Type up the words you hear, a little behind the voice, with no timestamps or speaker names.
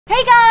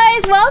Hey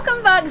guys,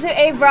 welcome back to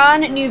a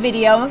brand new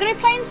video. We're going to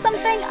be playing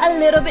something a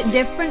little bit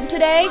different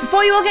today.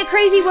 Before you all get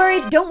crazy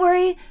worried, don't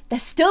worry,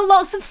 there's still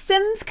lots of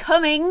Sims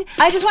coming.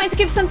 I just wanted to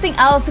give something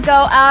else a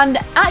go, and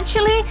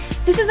actually,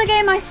 this is a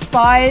game I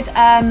spied,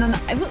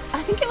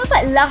 I think it was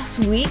like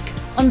last week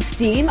on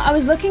Steam. I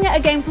was looking at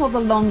a game called The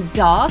Long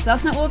Dark.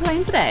 That's not what we're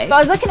playing today. But I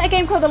was looking at a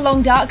game called The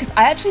Long Dark because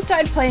I actually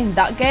started playing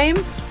that game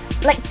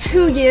like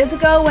 2 years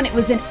ago when it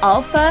was in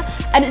alpha,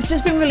 and it's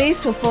just been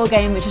released to a full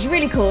game, which is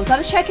really cool. So I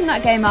was checking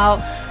that game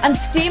out, and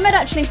Steam had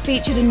actually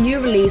featured a new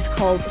release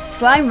called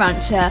Slime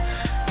Rancher.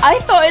 I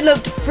thought it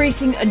looked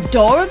freaking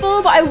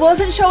adorable, but I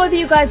wasn't sure whether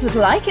you guys would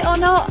like it or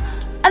not.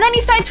 And then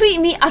he started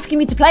tweeting me, asking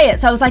me to play it.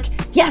 So I was like,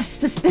 yes,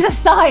 this is a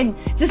sign.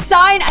 It's a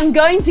sign I'm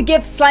going to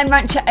give Slime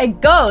Rancher a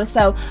go.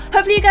 So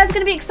hopefully you guys are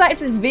going to be excited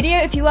for this video.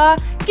 If you are,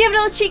 give it a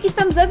little cheeky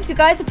thumbs up if you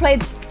guys have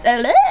played...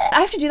 I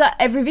have to do that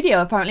every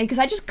video apparently because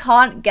I just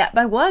can't get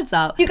my words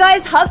out. If you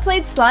guys have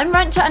played Slime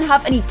Rancher and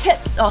have any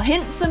tips or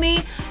hints for me,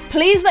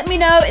 please let me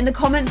know in the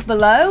comments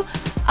below.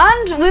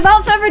 And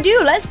without further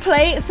ado, let's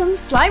play some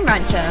Slime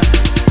Rancher.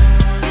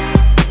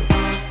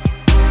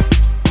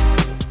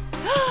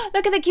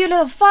 Look at the cute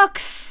little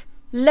fox.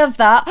 Love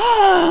that.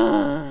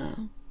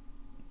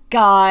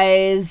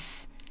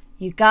 Guys,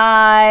 you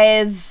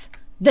guys,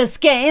 this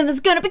game is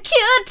gonna be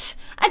cute.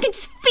 I can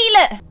just feel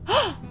it.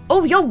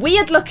 Oh, you're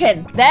weird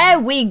looking. There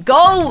we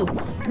go.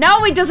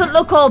 Now it doesn't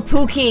look all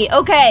pooky.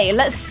 Okay,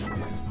 let's...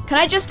 Can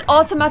I just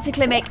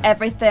automatically make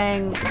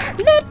everything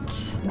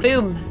lit?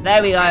 Boom,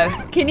 there we go.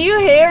 Can you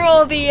hear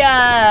all the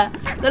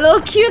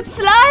little cute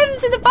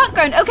slimes in the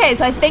background? Okay,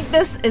 so I think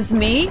this is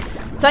me.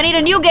 So I need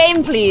a new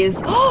game,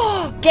 please.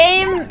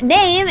 Game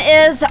name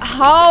is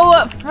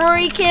How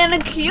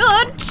Freaking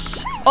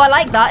Cute. Oh, I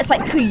like that. It's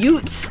like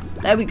cute.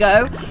 There we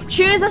go.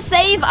 Choose a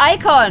save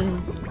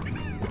icon.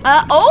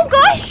 Oh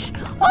gosh.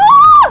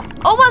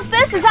 Oh, what's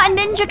this? Is that a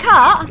ninja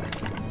cat?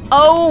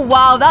 Oh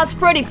wow, that's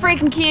pretty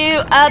freaking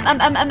cute.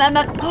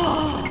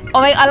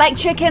 Oh wait, I like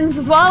chickens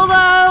as well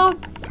though.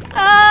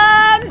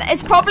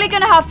 It's probably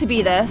gonna have to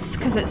be this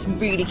because it's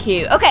really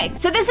cute. Okay,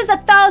 so this is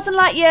 1,000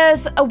 light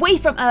years away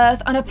from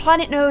Earth on a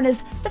planet known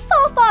as the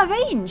Far Far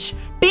Range.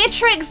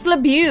 Beatrix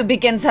LeBeau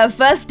begins her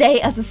first day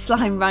as a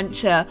slime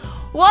rancher.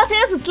 What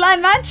is a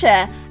slime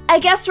rancher? I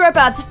guess we're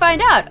about to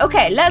find out.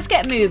 Okay, let's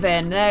get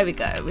moving. There we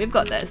go. We've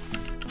got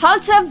this. How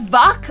to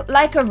vac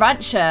like a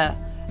rancher.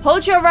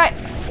 Hold your right...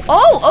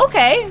 Oh,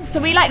 okay.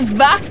 So we like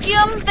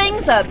vacuum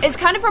things up. It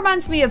kind of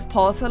reminds me of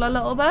Portal a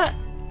little bit.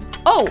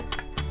 Oh.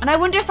 And I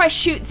wonder if I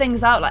shoot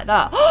things out like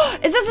that.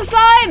 Is this a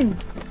slime?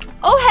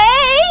 Oh,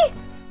 hey!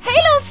 Hey,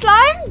 little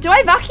slime. Do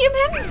I vacuum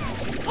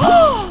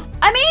him?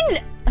 I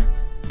mean,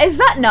 is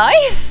that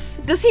nice?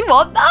 Does he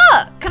want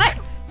that? Can I?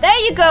 There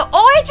you go.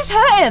 Oh, I just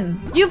hurt him.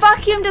 You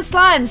vacuumed a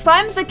slime.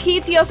 Slime's the key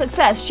to your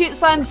success. Shoot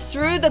slimes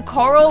through the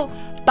coral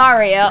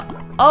barrier.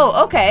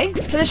 Oh, okay.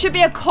 So there should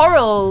be a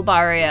coral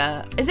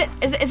barrier. Is it?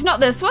 It's not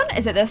this one?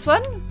 Is it this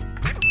one?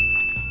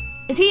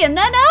 Is he in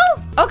there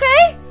now?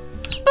 Okay.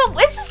 But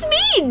what does this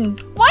mean?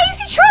 Why is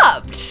he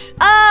trapped?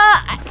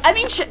 I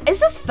mean, is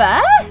this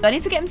fair? I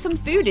need to get him some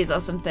foodies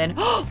or something.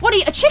 What are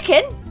you, a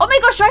chicken? Oh my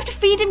gosh, do I have to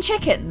feed him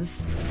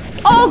chickens?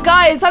 Oh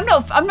guys, I'm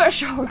not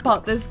sure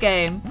about this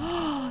game.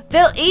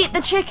 They'll eat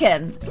the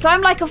chicken. So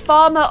I'm like a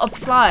farmer of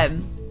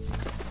slime.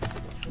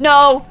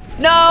 No,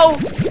 no.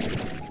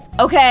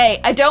 Okay,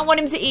 I don't want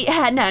him to eat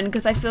Hen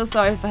because I feel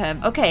sorry for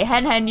him. Okay,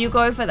 Hen, you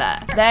go over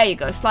there. There you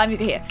go, slime, you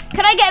go here.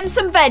 Can I get him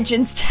some veg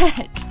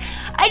instead?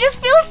 I just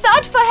feel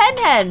sad for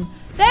Hen.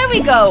 There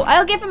we go.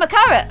 I'll give him a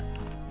carrot.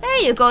 There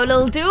you go,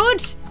 little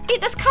dude.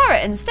 Eat this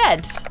carrot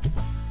instead.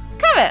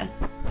 Carrot.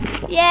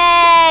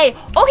 Yay.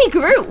 Oh, he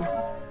grew.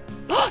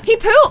 He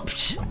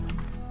pooped.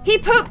 He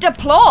pooped a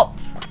plop.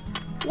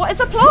 What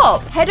is a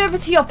plop? Head over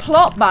to your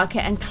plop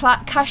market and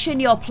cash in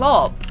your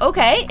plop.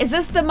 Okay, is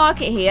this the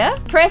market here?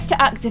 Press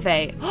to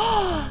activate.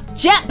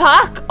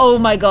 Jetpack. Oh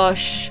my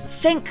gosh.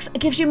 Sinks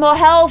gives you more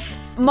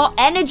health, more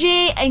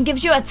energy, and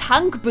gives you a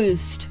tank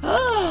boost.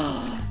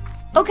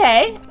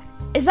 Okay,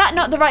 is that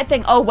not the right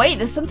thing? Oh wait,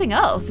 there's something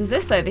else. Is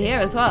this over here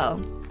as well?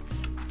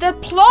 The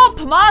plop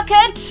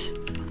market.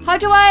 How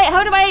do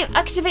I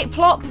activate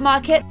plop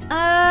market?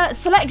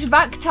 Select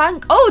vac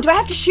tank. Oh, do I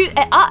have to shoot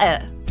it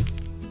at it?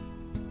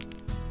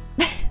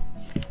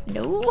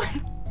 No.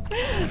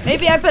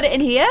 Maybe I put it in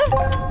here?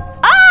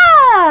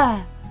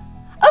 Ah!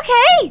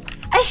 Okay!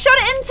 I shot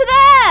it into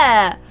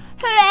there!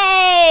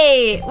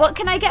 Hooray! What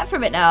can I get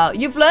from it now?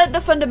 You've learned the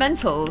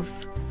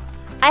fundamentals.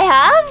 I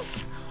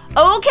have?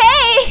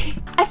 Okay!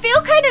 I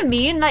feel kind of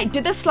mean. Like, do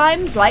the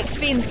slimes like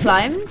being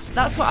slimed?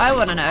 That's what I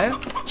want to know.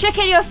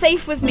 Chicken, you're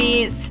safe with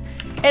me.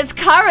 It's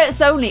carrots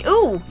only.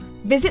 Ooh!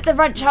 Visit the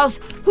ranch house.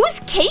 Who's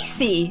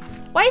Casey?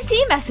 Why is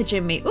he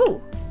messaging me?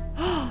 Ooh.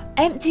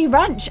 Empty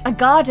ranch, a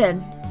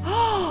garden.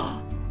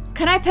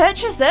 Can I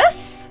purchase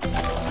this?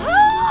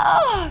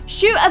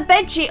 Shoot a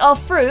veggie or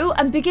fruit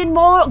and begin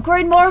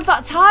growing more of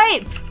that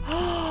type.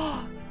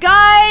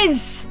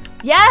 Guys,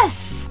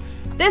 yes,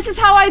 this is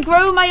how I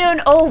grow my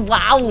own. Oh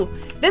wow,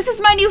 this is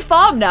my new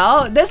farm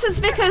now. This is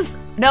because,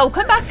 no,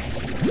 come back.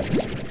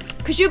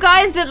 Because you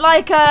guys didn't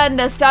like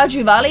the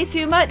Stardew Valley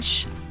too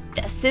much,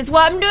 this is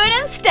what I'm doing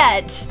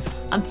instead.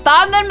 I'm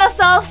farming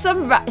myself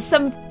some,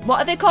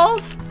 what are they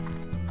called?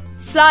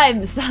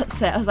 Slimes,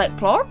 that's it. I was like,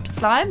 plorp?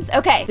 Slimes?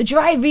 Okay, the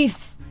dry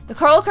reef. The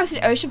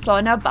coral-crusted ocean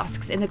floor now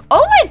basks in the...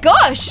 Oh my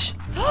gosh!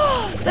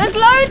 There's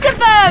loads of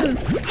them!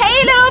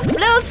 Hey,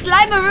 little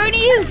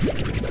slimeroonies!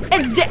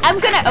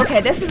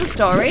 Okay, this is a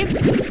story.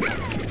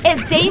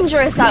 It's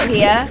dangerous out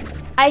here.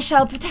 I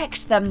shall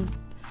protect them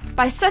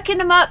by sucking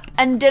them up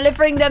and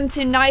delivering them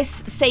to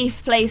nice,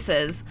 safe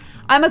places.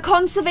 I'm a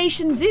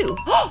conservation zoo.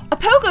 A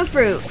pogo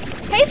fruit.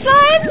 Hey,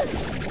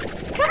 slimes!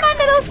 Come on,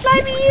 little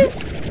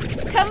slimies.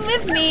 Come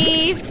with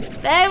me.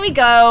 There we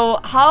go.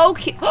 How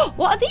cute.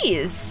 What are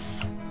these?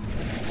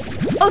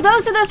 Oh,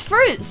 those are those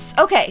fruits.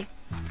 Okay.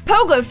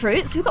 Pogo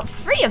fruits. We've got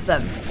 3 of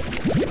them.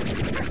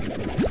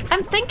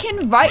 I'm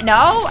thinking right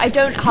now I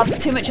don't have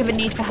too much of a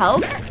need for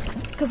health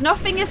because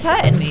nothing is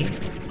hurting me.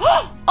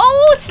 Oh,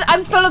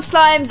 I'm full of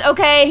slimes.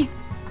 Okay.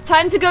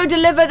 Time to go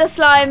deliver the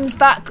slimes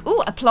back.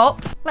 Ooh, a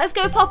plop. Let's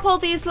go pop all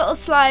these little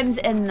slimes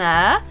in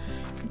there.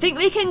 I think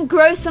we can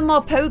grow some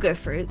more pogo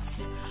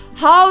fruits.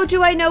 How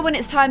do I know when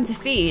it's time to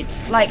feed?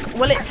 Like,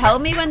 will it tell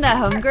me when they're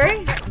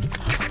hungry?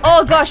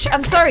 Oh gosh,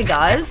 I'm sorry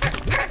guys.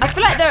 I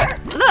feel like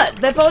look,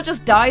 they've all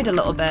just died a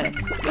little bit.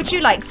 Would you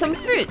like some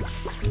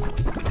fruits?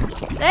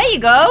 There you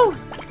go.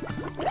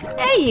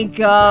 There you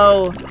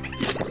go.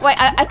 Wait,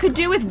 I could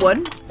do with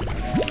one.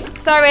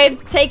 Sorry,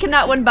 taking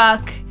that one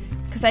back.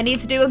 Because I need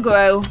to do a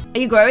grow. Are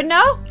you growing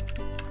now?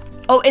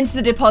 Oh, into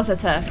the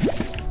depositor.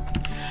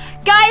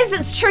 Guys,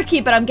 it's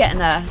tricky, but I'm getting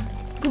there.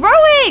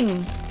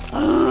 Growing!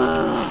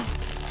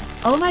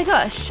 Oh my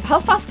gosh. How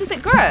fast does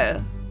it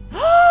grow?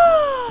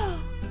 Oh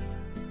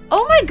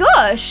my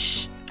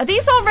gosh. Are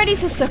these all ready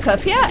to suck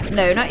up yet?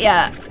 No, not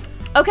yet.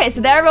 Okay, so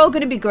they're all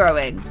going to be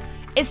growing.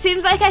 It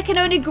seems like I can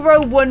only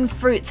grow 1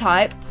 fruit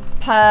type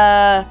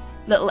per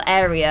little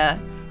area.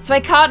 So I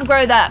can't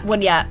grow that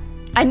one yet.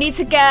 I need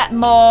to get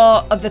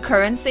more of the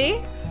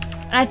currency.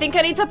 And I think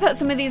I need to put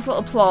some of these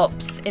little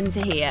plops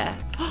into here.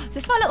 Is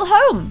this my little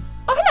home?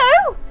 Oh,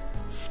 hello.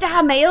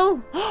 Star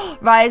mail.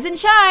 Rise and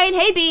shine.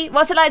 Hey, bee.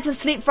 What's it like to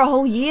sleep for a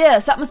whole year?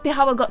 So that must be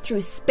how I got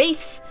through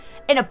space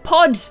in a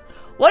pod.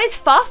 What is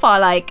Far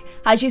like?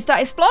 How'd you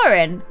start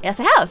exploring? Yes,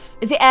 I have.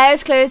 Is the air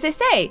as clear as they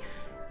say?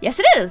 Yes,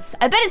 it is.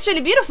 I bet it's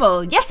really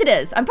beautiful. Yes, it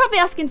is. I'm probably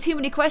asking too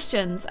many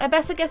questions. I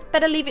guess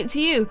better leave it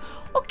to you.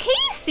 Oh,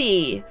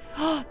 Casey.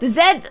 The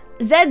ZZ.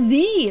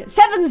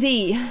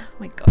 7Z. Oh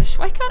my gosh,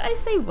 why can't I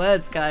say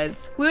words,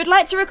 guys? We would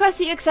like to request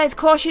that you exercise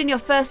caution in your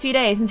first few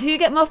days. Until you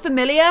get more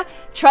familiar,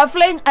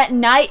 traveling at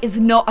night is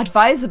not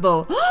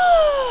advisable.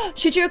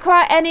 Should you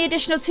require any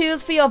additional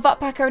tools for your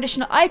backpack or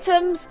additional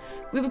items,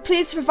 we would be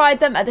pleased to provide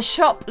them at the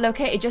shop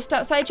located just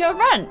outside your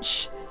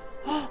ranch.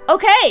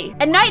 Okay,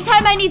 at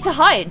nighttime I need to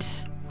hide.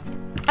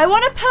 I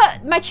want to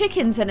put my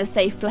chickens in a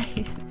safe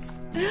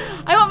place.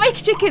 I want my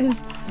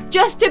chickens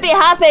just to be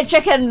happy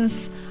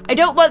chickens. I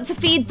don't want to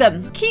feed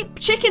them. Keep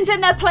chickens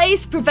in their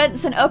place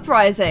prevents an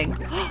uprising.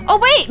 Oh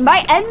wait,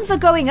 my ends are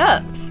going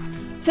up.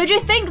 So do you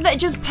think that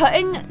just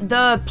putting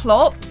the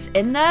plops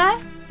in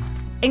there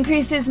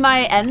increases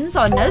my ends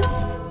on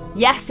us?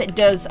 Yes, it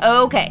does.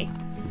 Okay.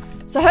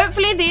 So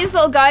hopefully these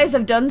little guys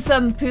have done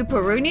some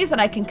pooperoonies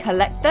and I can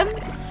collect them.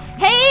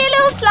 Hey,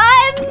 little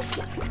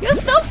slimes! You're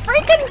so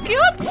freaking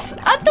cute!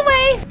 Out the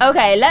way!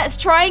 Okay, let's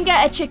try and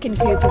get a chicken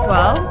coop as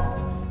well.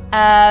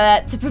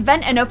 To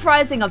prevent an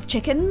uprising of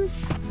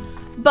chickens.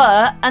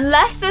 But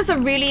unless there's a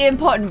really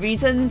important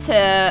reason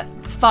to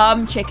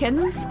farm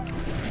chickens,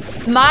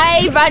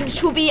 my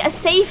ranch will be a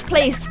safe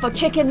place for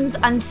chickens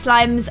and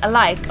slimes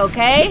alike,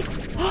 okay?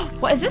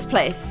 What is this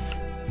place?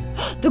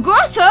 The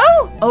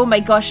grotto! Oh my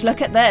gosh,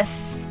 look at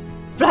this.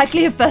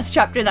 Likely a first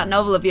chapter in that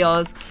novel of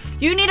yours.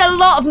 You need a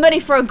lot of money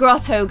for a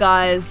grotto,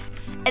 guys.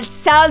 It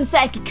sounds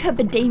like it could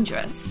be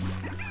dangerous.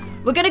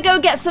 We're gonna go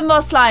get some more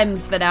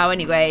slimes for now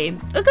anyway.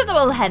 Look at the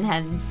little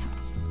hens.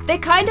 They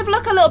kind of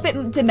look a little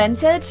bit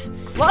demented.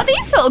 What are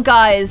these little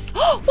guys?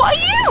 What are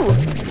you?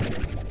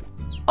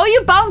 Oh,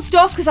 you bounced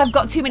off because I've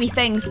got too many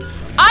things.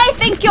 I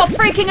think you're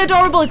freaking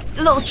adorable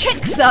little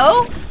chicks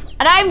though.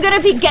 And I'm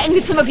gonna be getting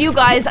some of you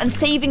guys and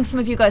saving some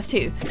of you guys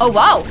too. Oh,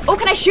 wow. Oh,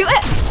 can I shoot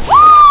it?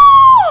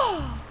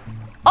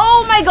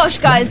 Oh my gosh,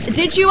 guys.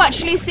 Did you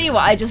actually see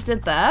what I just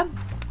did there?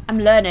 I'm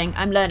learning.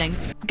 I'm learning.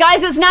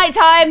 Guys, it's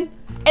nighttime.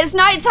 It's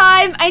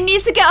nighttime. I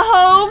need to get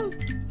home.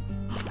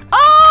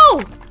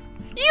 Oh!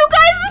 You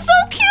guys are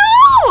so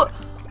cute!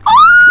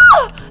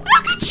 Oh!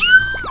 Look at you!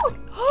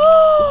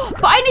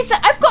 But I need to...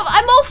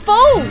 I'm all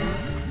full.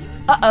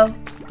 Uh-oh.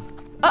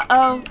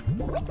 Uh-oh.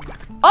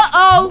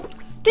 Uh-oh.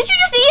 Did you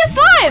just eat a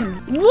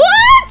slime?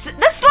 What?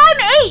 The slime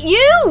ate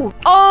you!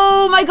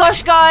 Oh my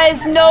gosh,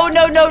 guys. No,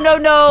 no, no, no,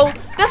 no.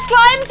 The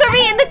slimes are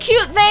eating the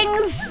cute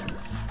things.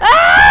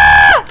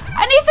 Ah!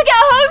 I need to get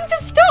home to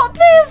stop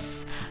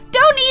this.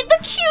 Don't eat the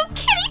cute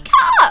kitty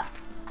cat.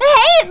 I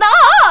hate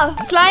that.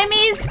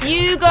 Slimies,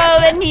 you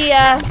go in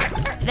here.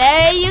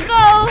 There you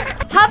go.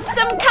 Have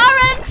some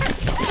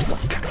carrots.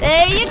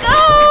 There you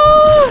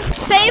go.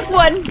 Save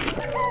one.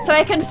 so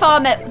I can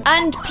farm it.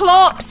 And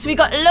plops. We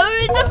got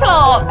loads of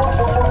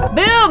plops.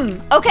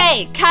 Boom.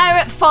 Okay,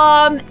 carrot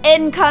farm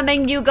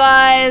incoming, you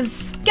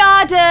guys.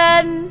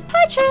 Garden.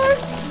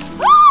 Purchase.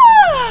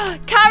 Ah!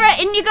 Carrot,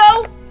 in you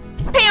go.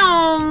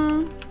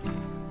 Pew.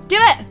 Do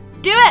it.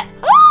 Do it.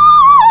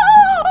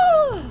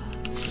 Ah!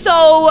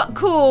 So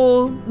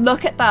cool.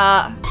 Look at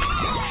that.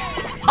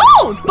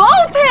 Oh,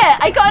 ball pit!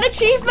 I got an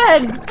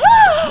achievement.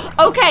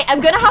 Okay, I'm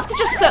gonna have to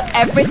just suck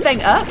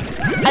everything up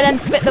and then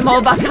spit them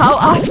all back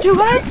out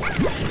afterwards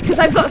because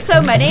I've got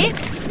so many.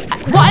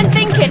 What I'm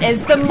thinking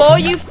is the more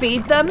you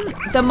feed them,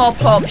 the more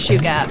plops you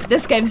get.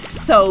 This game's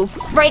so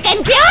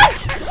freaking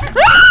cute!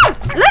 Ah!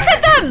 Look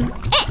at them!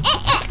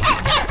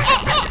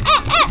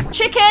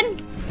 Chicken,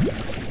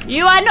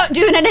 you are not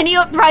doing any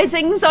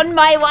uprisings on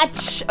my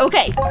watch.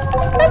 Okay.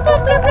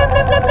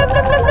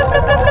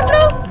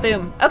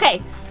 Boom.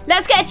 Okay.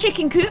 Let's get a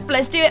chicken coop.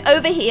 Let's do it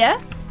over here.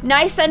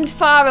 Nice and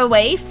far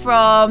away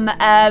from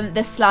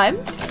the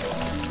slimes.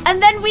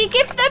 And then we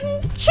give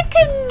them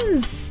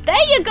chickens.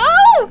 There you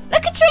go.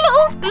 Look at your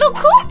little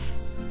coop.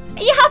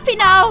 Are you happy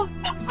now?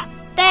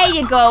 There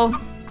you go.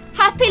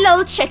 Happy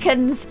little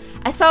chickens.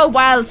 I saw a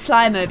wild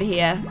slime over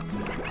here.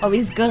 Oh,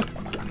 he's good.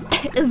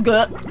 He's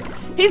good.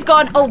 He's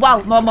gone. Oh,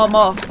 wow.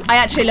 More. I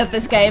actually love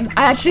this game.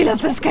 I actually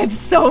love this game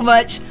so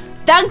much.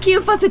 Thank you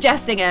for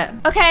suggesting it.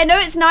 Okay, I know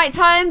it's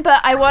nighttime,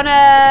 but I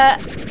wanna...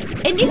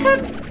 In you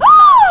come?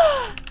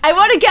 Oh, I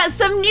wanna get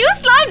some new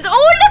slimes.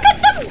 Oh, look at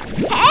them.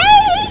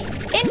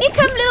 Hey! In you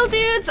come, little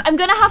dudes. I'm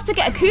gonna have to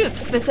get a coop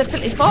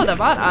specifically for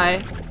them, aren't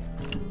I?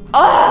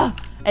 Oh,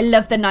 I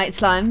love the night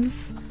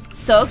slimes.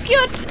 So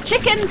cute.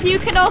 Chickens, you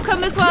can all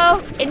come as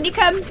well. In you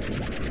come.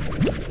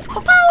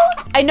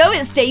 I know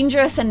it's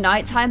dangerous in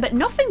nighttime, but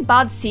nothing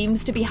bad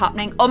seems to be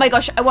happening. Oh my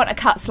gosh, I want a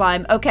cat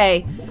slime.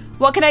 Okay,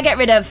 what can I get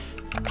rid of?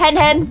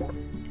 Hen,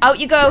 out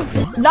you go.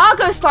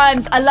 Largo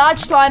slimes are large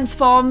slimes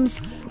forms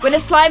when a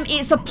slime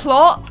eats a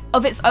plot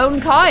of its own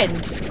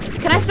kind.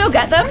 Can I still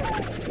get them?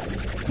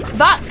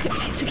 Back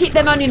to keep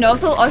them on your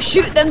nozzle or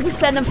shoot them to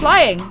send them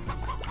flying?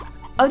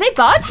 Are they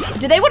bad?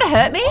 Do they want to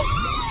hurt me?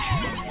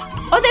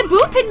 Oh, they're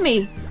booping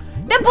me.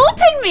 They're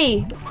booping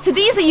me. So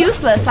these are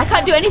useless. I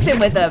can't do anything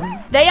with them.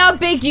 They are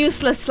big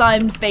useless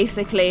slimes,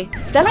 basically.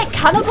 They're like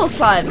cannibal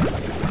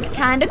slimes.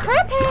 Kinda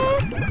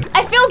creepy.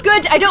 I feel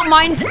good. I don't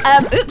mind,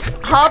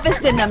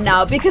 harvesting them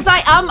now because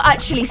I am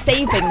actually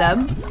saving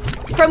them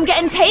from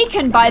getting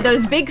taken by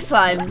those big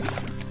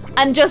slimes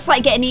and just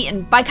like getting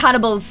eaten by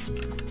cannibals.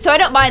 So I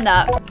don't mind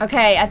that.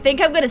 Okay, I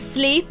think I'm gonna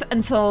sleep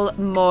until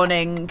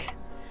morning.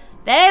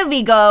 There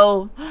we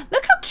go.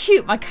 Look how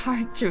cute my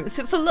character is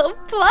with a little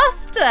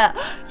plaster.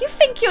 You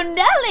think you're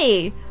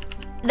Nelly.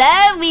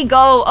 There we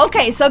go.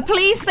 Okay, so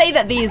please say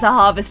that these are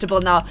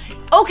harvestable now.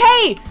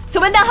 Okay,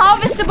 so when they're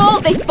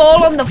harvestable, they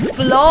fall on the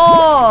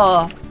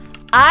floor.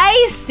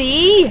 I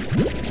see.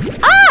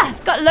 Ah,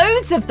 got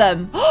loads of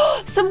them.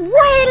 Some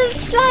wild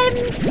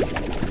slimes.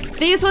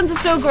 These ones are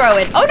still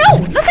growing. Oh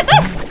no, look at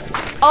this.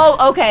 Oh,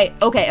 okay.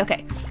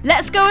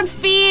 Let's go and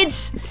feed.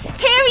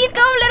 Here you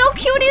go, little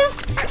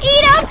cuties.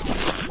 Eat up.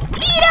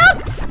 Eat up.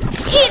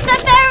 Eat the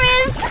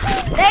berries.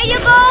 There you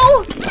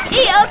go.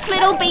 Eat up,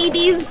 little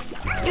babies.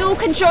 You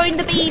can join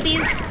the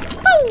babies.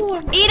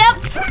 Oh, eat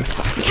up.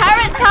 It's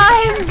carrot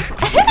time.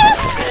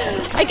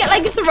 I get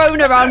like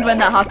thrown around when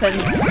that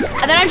happens.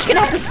 And then I'm just gonna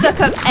have to suck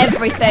up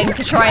everything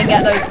to try and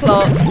get those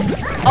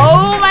plops.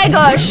 Oh my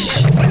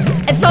gosh.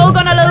 It's all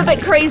gone a little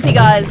bit crazy,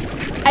 guys.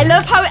 I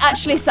love how it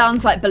actually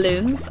sounds like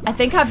balloons. I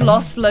think I've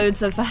lost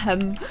loads of the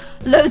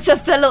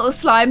little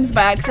slimes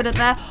by accident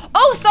there.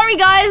 Oh, sorry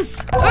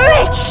guys.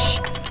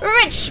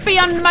 Rich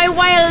beyond my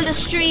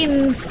wildest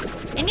dreams.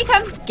 In you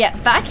come.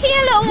 Get back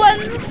here, little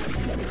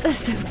ones. They're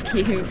so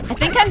cute. I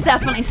think I'm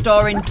definitely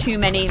storing too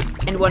many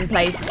in one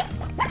place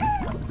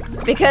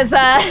because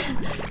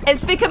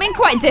it's becoming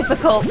quite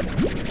difficult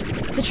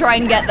to try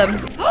and get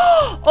them.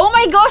 Oh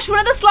my gosh, one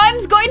of the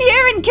slimes got in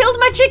here and killed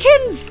my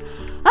chickens.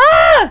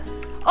 Ah!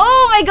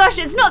 Oh my gosh,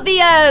 it's not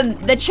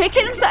the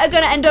chickens that are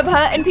gonna end up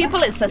hurting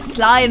people, it's the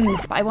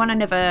slimes. But I want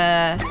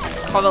another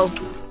coral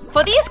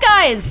for these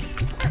guys.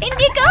 In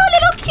you go,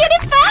 little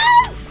cutie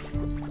bears.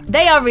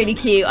 They are really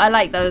cute. I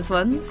like those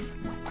ones.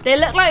 They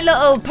look like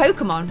little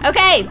Pokemon.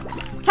 Okay,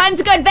 time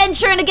to go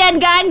adventuring again,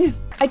 gang.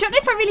 I don't know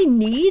if I really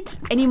need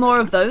any more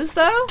of those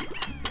though.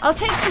 I'll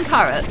take some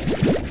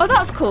carrots. Oh,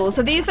 that's cool.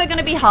 So these are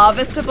gonna be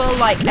harvestable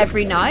like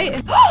every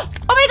night. Oh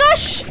my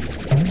gosh!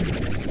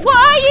 What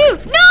are you?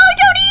 No,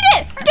 don't eat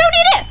it! Don't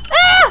eat it!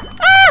 Ah!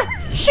 Ah!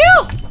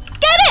 Shoot!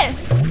 Get it!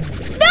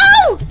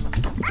 No!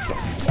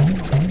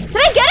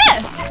 Did I get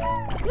it?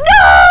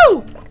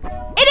 No!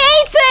 It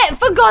ate it,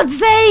 for God's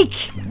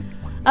sake!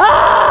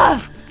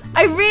 Ah!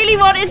 I really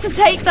wanted to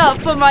take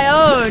that for my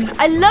own.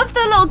 I love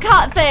the little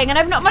cat thing, and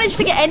I've not managed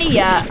to get any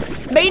yet.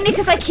 Mainly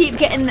because I keep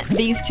getting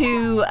these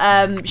two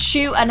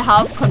shoot and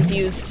have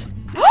confused.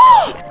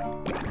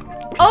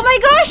 Oh my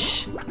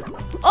gosh!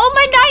 All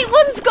my night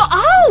ones got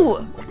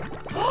out!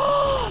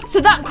 So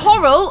that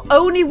coral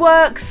only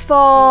works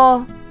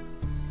for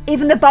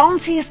even the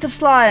bountiest of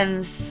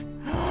slimes.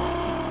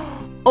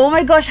 Oh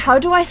my gosh, how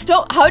do I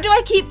stop? How do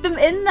I keep them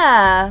in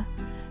there?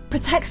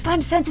 Protect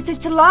slime sensitive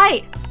to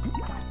light.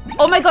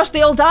 Oh my gosh,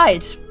 they all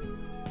died.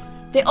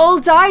 They all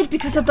died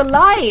because of the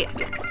light.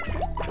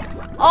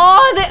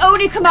 Oh, they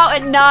only come out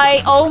at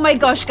night. Oh my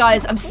gosh,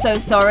 guys, I'm so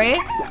sorry.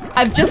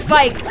 I've just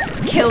like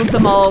killed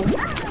them all.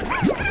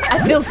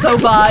 I feel so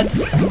bad.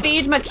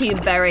 Feed my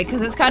cube berry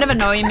because it's kind of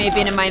annoying me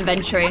being in my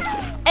inventory.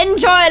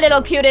 Enjoy,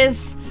 little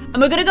cuties.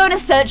 And we're gonna go on a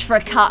search for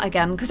a cat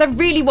again because I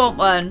really want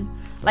one.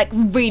 Like,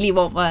 really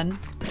want one.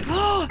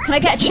 Can I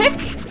get a chick?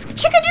 A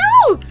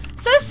chickadoo!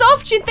 So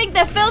soft, you'd think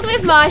they're filled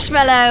with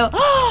marshmallow.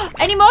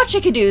 Any more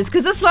chickadoos?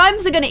 Because the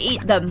slimes are gonna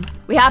eat them.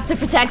 We have to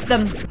protect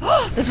them.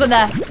 This one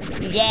there.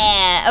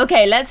 Yeah.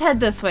 Okay, let's head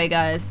this way,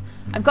 guys.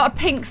 I've got a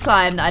pink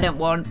slime that I don't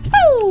want.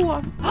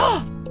 Ooh.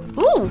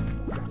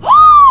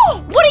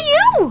 What are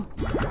you?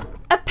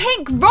 A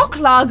pink rock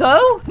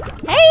largo?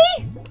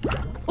 Hey.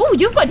 Oh,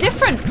 you've got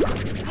different.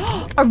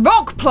 A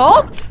rock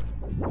plop?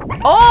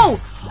 Oh,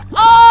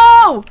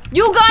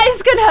 you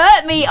guys can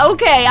hurt me.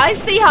 Okay, I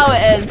see how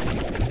it is.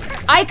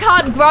 I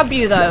can't grab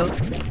you though,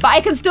 but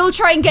I can still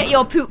try and get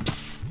your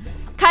poops.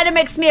 Kind of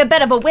makes me a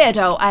bit of a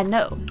weirdo, I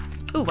know.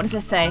 Ooh, what does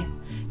this say?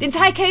 The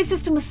entire cave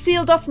system was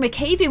sealed off from a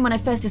cave-in when I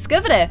first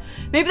discovered it.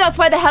 Maybe that's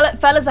why the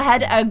fellas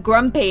ahead are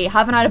grumpy,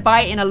 haven't had a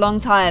bite in a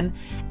long time.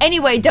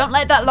 Anyway, don't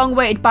let that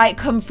long-awaited bite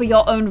come for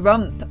your own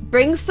rump.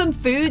 Bring some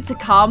food to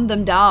calm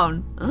them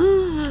down.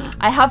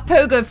 I have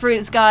pogo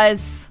fruits,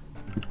 guys.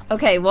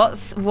 Okay,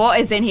 what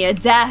is in here?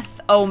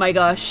 Death. Oh my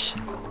gosh.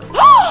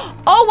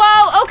 Oh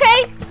wow,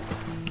 okay.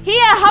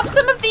 Here, have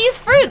some of these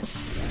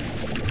fruits.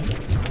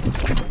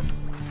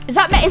 Is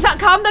that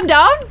calm them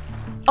down?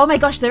 Oh my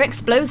gosh, they're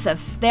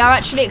explosive. They are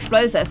actually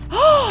explosive.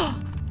 Oh,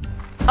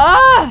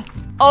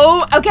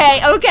 okay.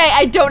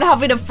 I don't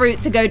have enough fruit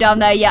to go down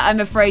there yet, I'm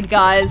afraid,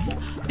 guys.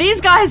 These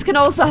guys can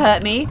also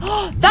hurt me.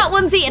 That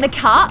one's eating a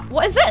cat.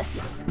 What is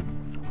this?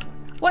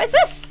 What is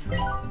this?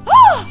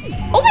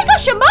 Oh my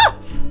gosh, a map.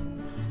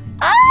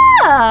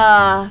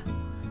 Ah,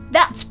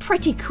 that's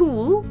pretty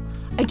cool.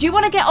 I do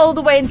want to get all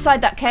the way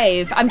inside that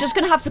cave. I'm just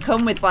going to have to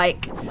come with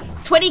like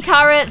 20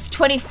 carrots,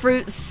 20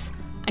 fruits,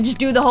 and just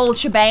do the whole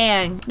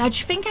shebang. Now, do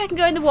you think I can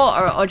go in the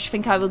water or do you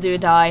think I will do a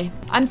die?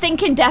 I'm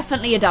thinking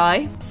definitely a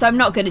die, so I'm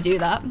not going to do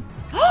that.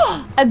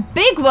 A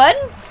big one?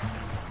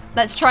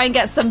 Let's try and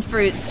get some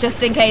fruits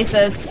just in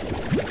cases.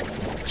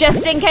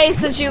 Just in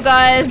cases, you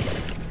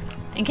guys.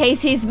 In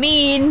case he's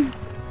mean.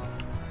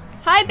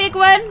 Hi, big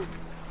one.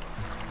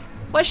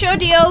 What's your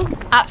deal?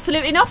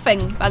 Absolutely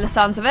nothing, by the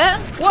sounds of it.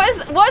 What is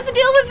the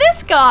deal with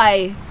this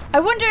guy? I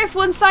wonder if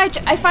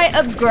if I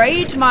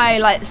upgrade my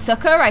like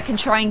sucker, I can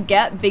try and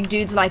get big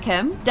dudes like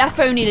him.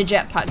 Defo need a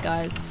jetpack,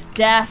 guys.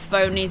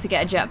 Defo need to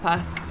get a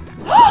jetpack.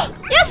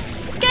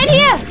 Yes! Get in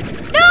here!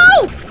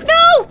 No!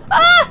 No!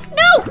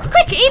 No!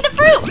 Quick, eat the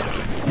fruit!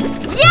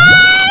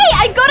 Yay!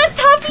 I got a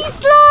tabby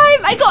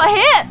slime! I got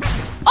hit!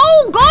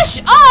 Oh gosh!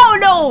 Oh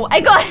no!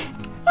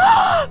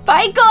 But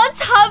I got a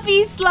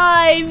tabby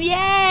slime!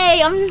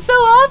 Yay! I'm so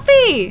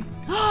happy!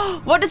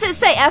 What does it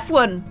say?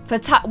 F1 for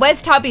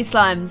where's tabby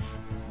slimes?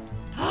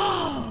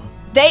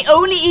 They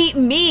only eat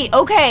meat.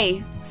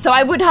 Okay, so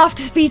I would have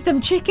to feed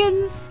them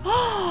chickens.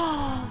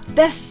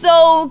 They're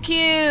so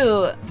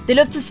cute. They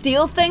love to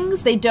steal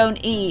things they don't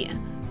eat.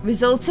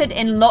 Resulted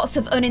in lots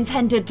of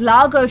unintended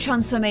Largo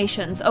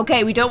transformations.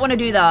 Okay, we don't want to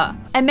do that.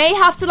 I may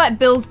have to like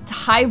build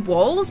high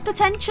walls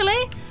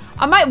potentially.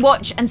 I might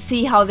watch and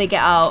see how they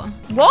get out.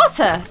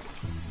 Water.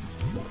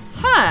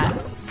 Huh.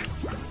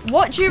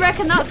 What do you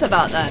reckon that's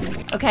about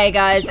then? Okay,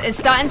 guys, it's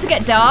starting to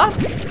get dark,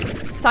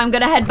 so I'm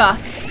gonna head back.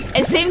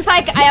 It seems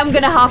like I am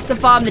gonna have to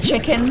farm the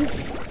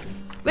chickens,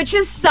 which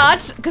is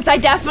sad because I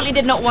definitely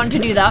did not want to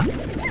do that.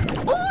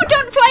 Oh,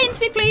 don't fly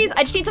into me, please.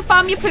 I just need to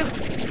farm your poop.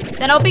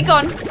 Then I'll be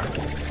gone.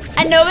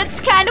 I know it's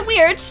kind of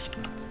weird,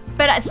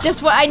 but that's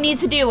just what I need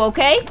to do,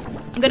 okay?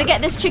 I'm gonna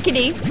get this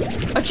chickadee,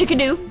 or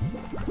chickadoo.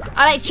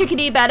 I like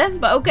chickadee better,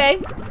 but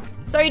okay.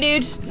 Sorry,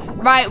 dude.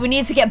 Right, we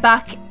need to get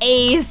back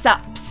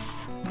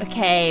ASAPs.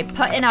 Okay,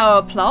 put in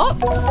our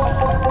plops.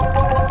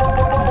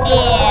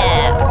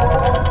 Yeah.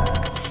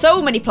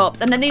 So many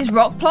plops. And then these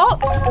rock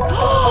plops.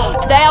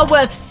 They are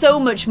worth so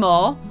much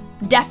more.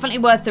 Definitely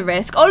worth the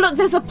risk. Oh, look,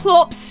 there's a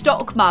plop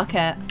stock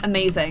market.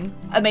 Amazing.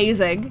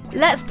 Amazing.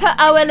 Let's put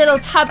our little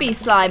tabby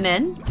slime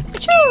in.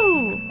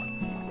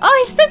 Achoo.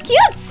 Oh, he's so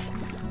cute.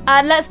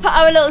 And let's put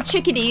our little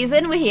chickadees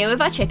in. We're here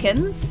with our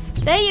chickens.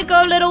 There you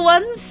go, little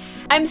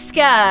ones. I'm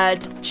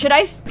scared. Should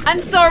I? I'm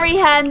sorry,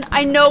 hen.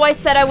 I know I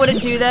said I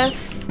wouldn't do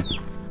this.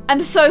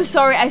 I'm so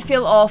sorry. I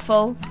feel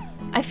awful.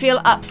 I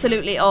feel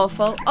absolutely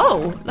awful.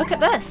 Oh, look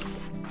at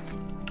this.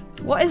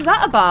 What is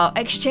that about?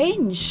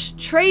 Exchange.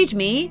 Trade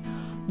me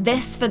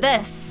this for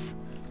this.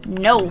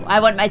 No, I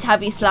want my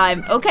tabby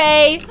slime.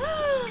 Okay.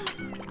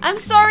 I'm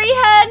sorry,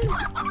 hen.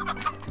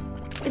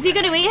 Is he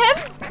gonna eat him?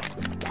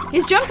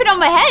 He's jumping on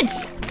my head.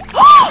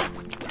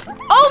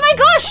 Oh my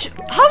gosh!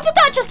 How did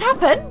that just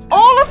happen?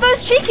 All of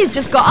those cheekies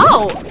just got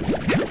out.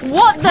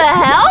 What the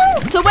hell?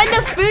 So when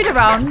there's food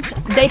around,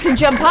 they can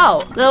jump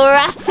out. Little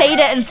rats ate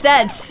it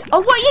instead. Oh,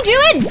 what are you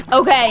doing?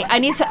 Okay, I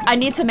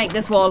need to make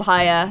this wall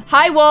higher.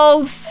 High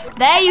walls.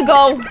 There you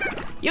go.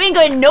 You ain't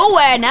going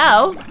nowhere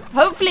now.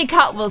 Hopefully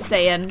Cat will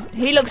stay in.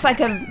 He looks like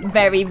a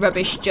very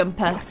rubbish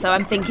jumper, so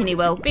I'm thinking he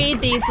will.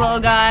 Feed these little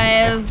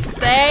guys.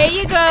 There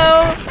you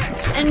go.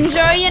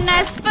 Enjoy your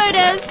nice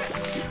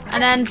photos.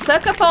 And then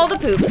suck up all the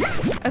poop.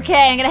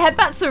 Okay, I'm gonna head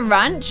back to the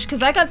ranch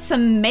because I got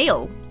some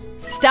mail.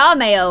 Star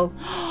mail.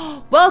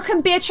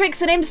 Welcome, Beatrix.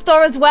 The name's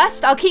Thora's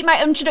West. I'll keep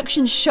my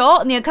introduction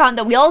short on the account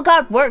that we all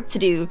got work to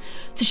do.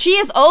 So she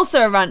is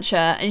also a rancher,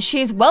 and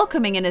she is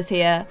welcoming in us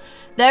here.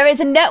 There is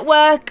a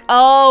network.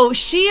 Oh,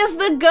 she is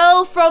the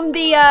girl from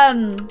the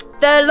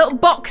little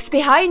box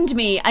behind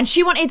me, and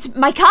she wanted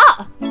my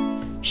cat.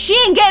 She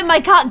ain't getting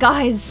my cat,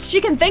 guys. She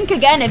can think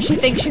again if she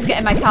thinks she's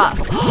getting my cat.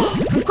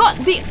 We've got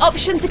the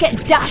option to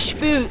get dash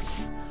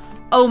boots.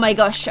 Oh my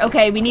gosh.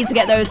 Okay, we need to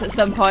get those at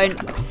some point.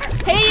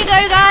 Here you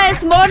go,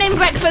 guys. Morning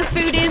breakfast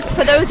foodies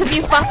for those of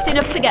you fast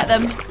enough to get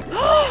them.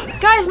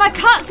 Guys, my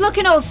cat's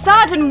looking all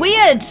sad and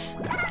weird.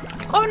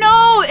 Oh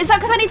no, is that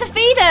because I need to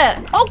feed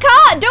it? Oh,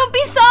 cat, don't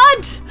be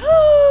sad.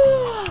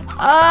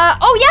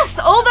 Oh yes,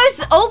 all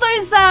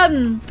those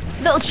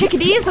little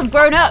chickadees have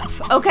grown up.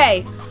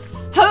 Okay,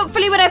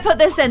 hopefully when I put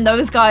this in,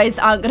 those guys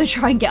aren't gonna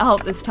try and get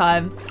out this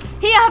time.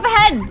 Here, have a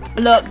hen.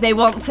 Look, they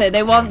want to.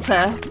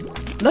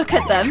 Look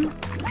at them.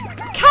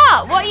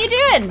 Cat, what are you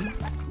doing?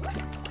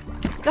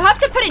 Do I have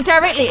to put it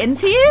directly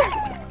into you?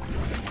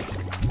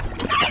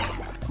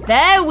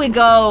 There we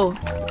go.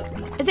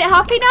 Is it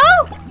happy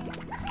now?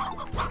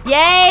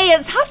 Yay,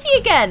 it's happy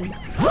again.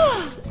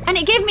 And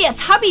it gave me a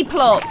tabby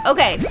plop.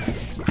 Okay,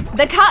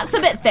 the cat's a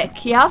bit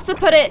thick. You have to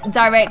put it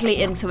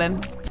directly into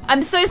him.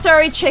 I'm so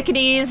sorry,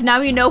 chickadees.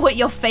 Now you know what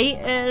your fate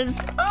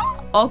is.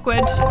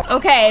 Awkward.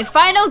 Okay,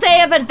 final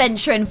day of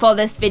adventuring for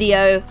this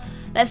video.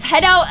 Let's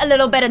head out a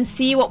little bit and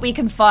see what we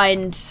can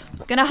find.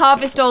 Gonna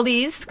harvest all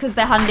these because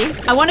they're handy.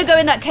 I want to go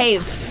in that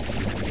cave.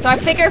 So I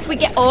figure if we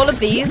get all of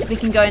these, we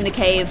can go in the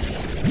cave.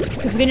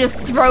 Because we're gonna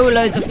throw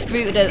loads of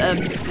food at them.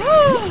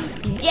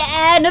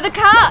 Yeah, another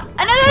cat!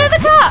 Another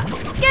cat!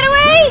 Get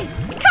away!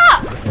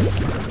 Cat!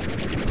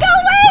 Go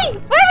away!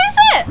 Where is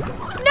it?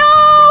 No!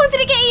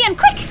 Did it get eaten?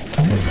 Quick!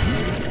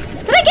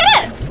 Did I get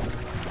it?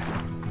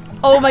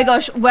 Oh my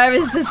gosh, where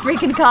is this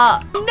freaking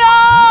cat?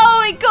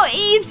 No! It got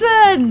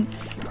eaten!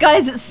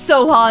 Guys, it's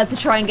so hard to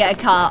try and get a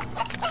cat.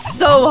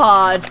 So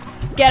hard.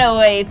 Get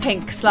away,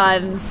 pink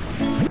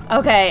slimes.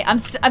 Okay,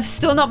 I've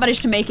still not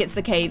managed to make it to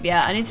the cave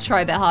yet. I need to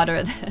try a bit harder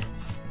at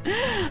this.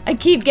 I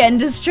keep getting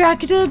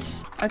distracted.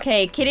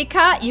 Okay, kitty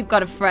cat, you've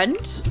got a friend.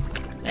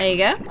 There you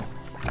go.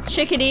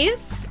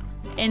 Chickadees.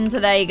 Into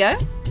there you go.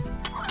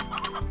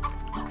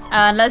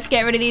 And let's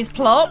get rid of these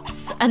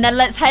plops. And then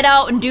let's head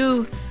out and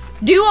do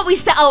what we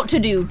set out to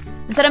do.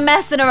 Instead of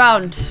messing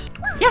around.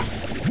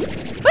 Yes!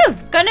 Woo!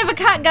 Got another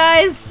cat,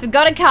 guys. We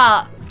got a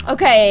cat.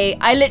 Okay,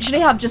 I literally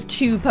have just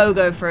 2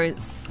 pogo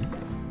fruits.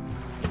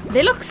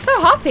 They look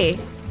so happy.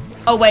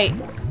 Oh, wait.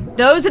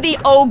 Those are the...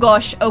 Oh,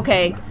 gosh.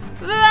 Okay.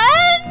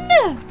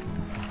 Run!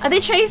 Are they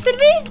chasing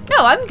me?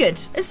 No, I'm good.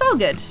 It's all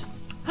good.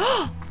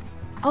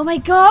 Oh, my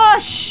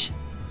gosh.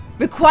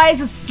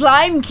 Requires a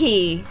slime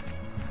key.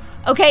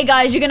 Okay,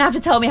 guys, you're going to have to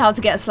tell me how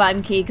to get a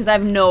slime key because I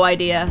have no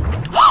idea.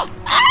 Ah!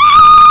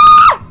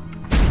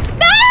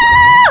 No!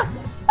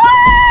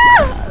 Ah!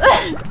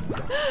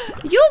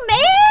 You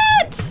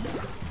mad?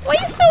 Why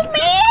are you so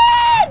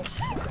mad?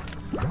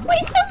 What are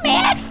you so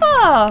mad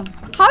for?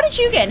 How did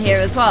you get in here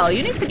as well?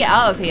 You need to get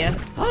out of here.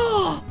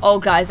 Oh,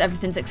 guys,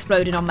 everything's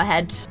exploding on my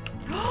head.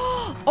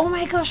 Oh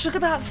my gosh, look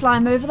at that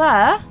slime over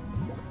there.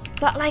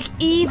 That, like,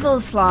 evil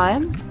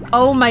slime.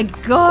 Oh my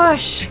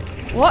gosh.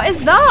 What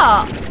is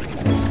that?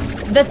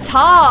 The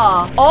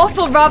tar.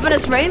 Awful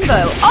ravenous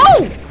rainbow.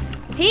 Oh!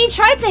 He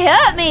tried to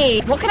hurt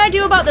me. What can I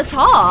do about the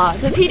tar?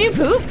 Does he do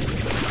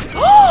poops?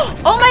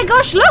 Oh my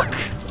gosh, look!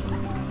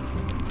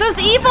 Those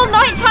evil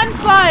nighttime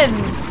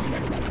slimes!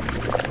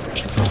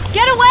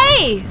 Get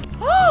away!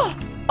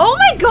 Oh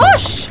my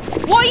gosh!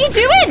 What are you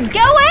doing?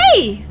 Get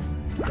away!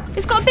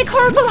 It's got a big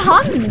horrible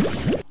hand.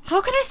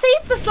 How can I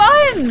save the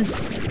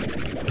slimes?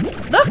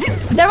 Look,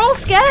 they're all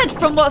scared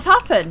from what's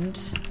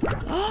happened.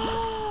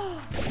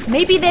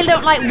 Maybe they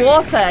don't like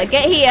water.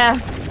 Get here.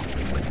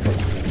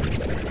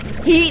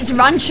 He eats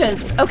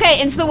ranchers. Okay,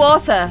 into the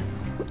water.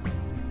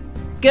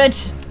 Good.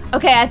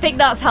 Okay, I think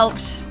that's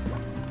helped.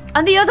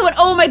 And the other one,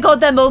 oh my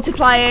god, they're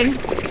multiplying.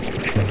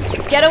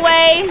 Get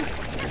away.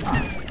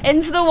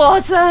 Into the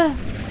water.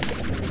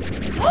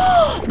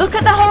 Look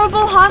at the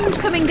horrible hand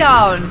coming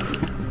down.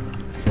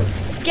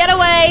 Get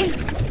away.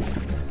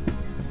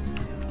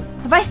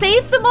 Have I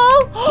saved them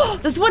all?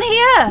 There's one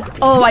here.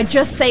 Oh, I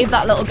just saved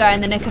that little guy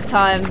in the nick of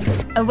time.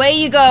 Away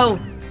you go.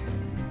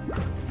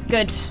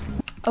 Good.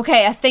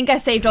 Okay, I think I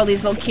saved all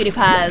these little cutie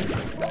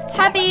pies.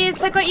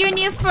 Tabbies, I got you a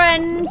new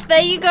friend.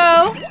 There you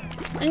go.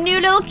 A new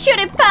little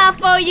cutie pie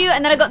for you.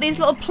 And then I got these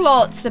little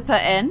plots to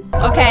put in.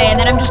 Okay, and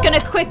then I'm just gonna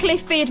quickly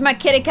feed my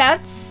kitty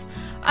cats.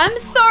 I'm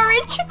sorry,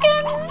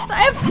 chickens.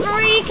 I have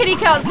 3 kitty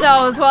cats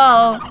now as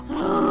well.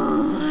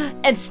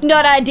 It's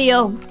not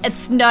ideal.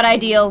 It's not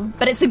ideal,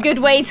 but it's a good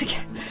way to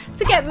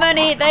get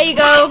money. There you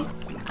go.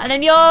 And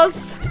then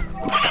yours.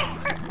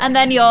 And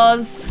then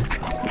yours.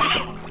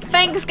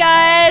 Thanks,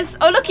 guys.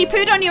 Oh, look, you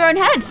pooed on your own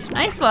head.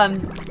 Nice one.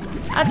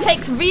 That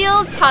takes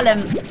real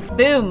talent.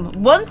 Boom.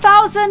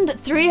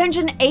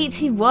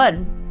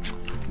 1,381.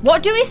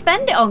 What do we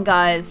spend it on,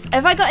 guys?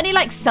 Have I got any,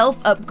 like,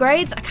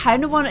 self-upgrades? I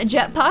kind of want a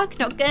jetpack,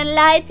 not gonna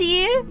lie to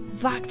you.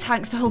 Vac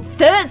tanks to hold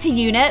 30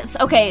 units.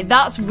 Okay,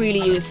 that's really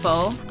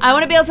useful. I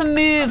want to be able to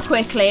move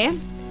quickly.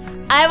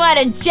 I want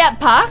a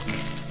jetpack.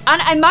 And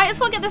I might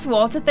as well get this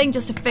water thing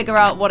just to figure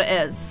out what it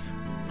is.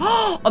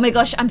 Oh my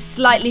gosh, I'm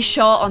slightly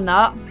short on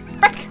that.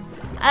 Frick.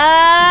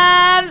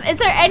 Is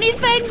there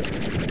anything?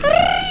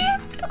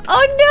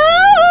 Oh no!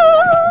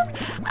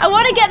 I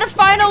want to get the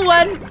final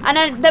one,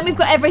 and then we've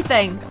got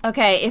everything.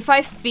 Okay, if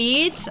I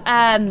feed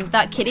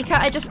that kitty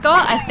cat I just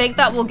got, I think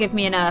that will give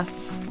me enough.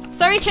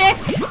 Sorry, chick.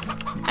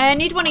 I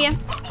need one of you.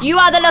 You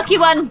are the lucky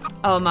one.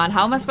 Oh man,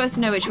 how am I supposed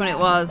to know which one it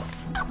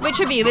was?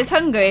 Which of you is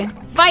hungry?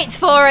 Fight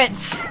for it.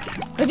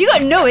 Have you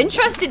got no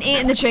interest in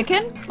eating the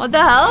chicken? What the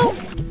hell?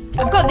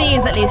 I've got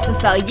these at least to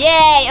sell.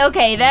 Yay!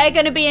 Okay, they're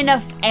gonna be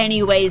enough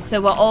anyways, so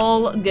we're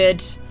all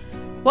good.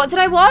 What did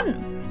I want?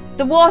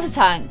 The water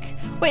tank.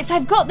 Wait, so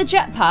I've got the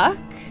jetpack.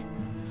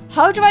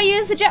 How do I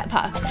use the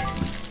jetpack?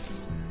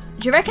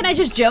 Do you reckon I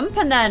just jump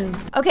and then...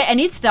 Okay, I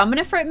need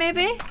stamina for it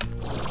maybe?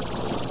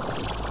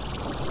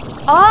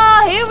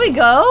 Ah, here we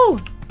go.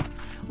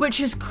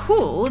 Which is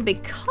cool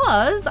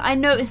because I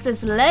noticed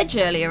this ledge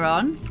earlier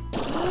on.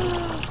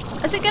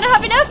 Is it gonna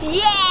have enough?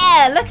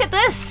 Yeah, look at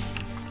this.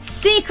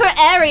 Secret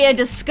area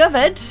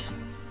discovered.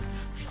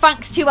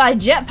 Thanks to our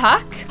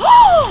jetpack.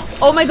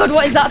 Oh my god,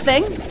 what is that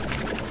thing?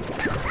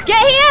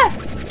 Get here!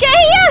 Get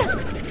here!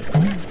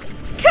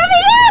 Come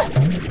here!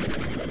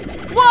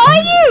 What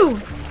are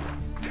you?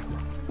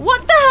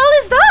 What the hell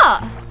is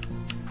that?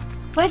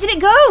 Where did it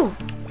go?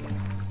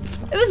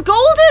 It was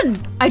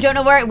golden. I don't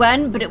know where it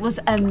went, but it was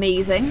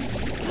amazing.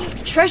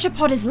 Treasure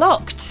pod is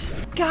locked.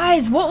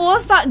 Guys, what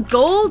was that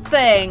gold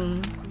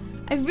thing?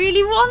 I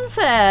really want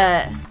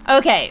it.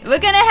 Okay, we're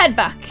gonna head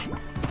back.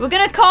 We're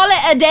gonna call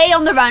it a day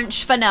on the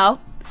ranch for now.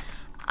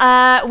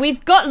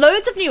 We've got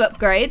loads of new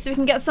upgrades. We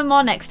can get some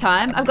more next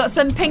time. I've got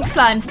some pink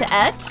slimes to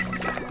add.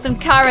 Some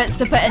carrots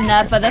to put in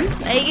there for them.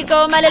 There you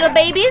go, my little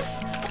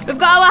babies. We've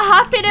got our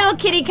happy little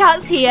kitty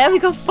cats here.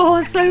 We've got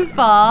 4 so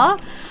far.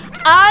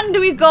 And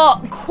we've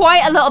got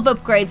quite a lot of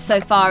upgrades so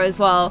far as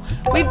well.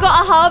 We've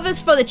got a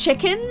harvest for the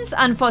chickens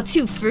and for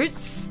 2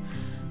 fruits.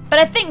 But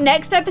I think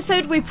next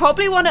episode we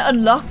probably want to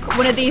unlock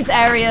one of these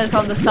areas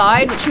on the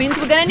side, which means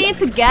we're going to need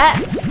to get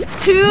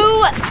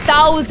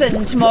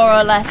 2,000 more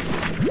or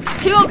less.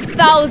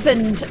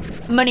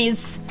 2,000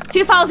 monies.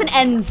 2,000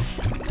 ends.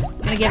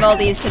 I'm going to give all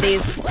these to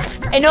these.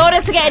 In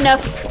order to get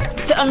enough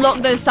to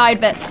unlock those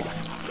side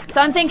bits. So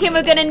I'm thinking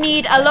we're going to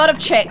need a lot of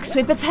chicks.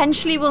 We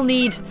potentially will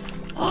need...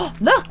 Oh,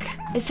 look!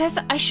 It says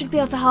I should be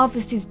able to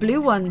harvest these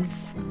blue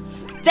ones.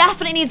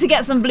 Definitely need to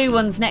get some blue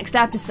ones next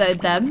episode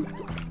then.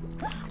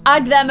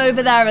 Add them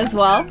over there as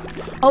well.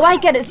 Oh, I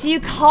get it. So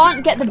you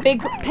can't get the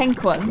big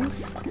pink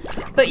ones,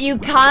 but you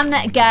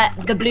can get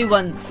the blue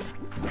ones.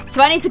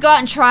 So I need to go out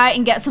and try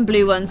and get some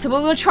blue ones. So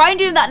we will try and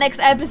do that next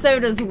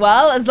episode as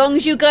well, as long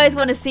as you guys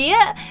want to see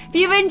it. If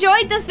you've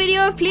enjoyed this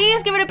video,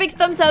 please give it a big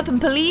thumbs up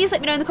and please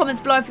let me know in the comments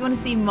below if you want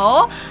to see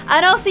more.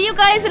 And I'll see you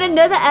guys in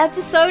another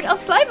episode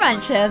of Slime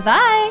Rancher.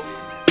 Bye!